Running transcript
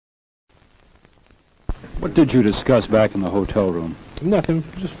What did you discuss back in the hotel room? Nothing,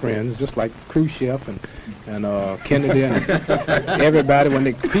 just friends, just like Khrushchev and Kennedy and everybody. When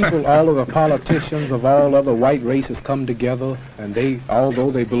the people, all of the politicians of all other white races come together, and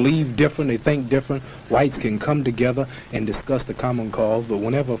although they believe different, they think different, whites can come together and discuss the common cause. But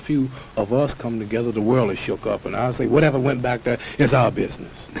whenever a few of us come together, the world is shook up. And I say, whatever went back there is our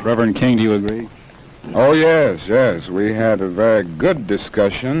business. Reverend King, do you agree? Oh, yes, yes. We had a very good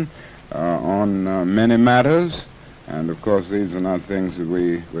discussion on many matters. And, of course, these are not things that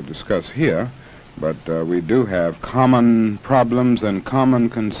we would discuss here, but we do have common problems and common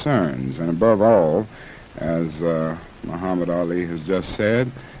concerns. And above all, as Muhammad Ali has just said,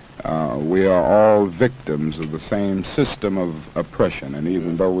 we are all victims of the same system of oppression. And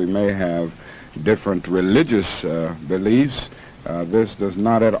even though we may have different religious beliefs, this does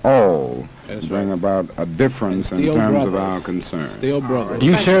not at all bring about a difference in terms of our concerns. Still brothers. Do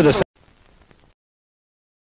you share the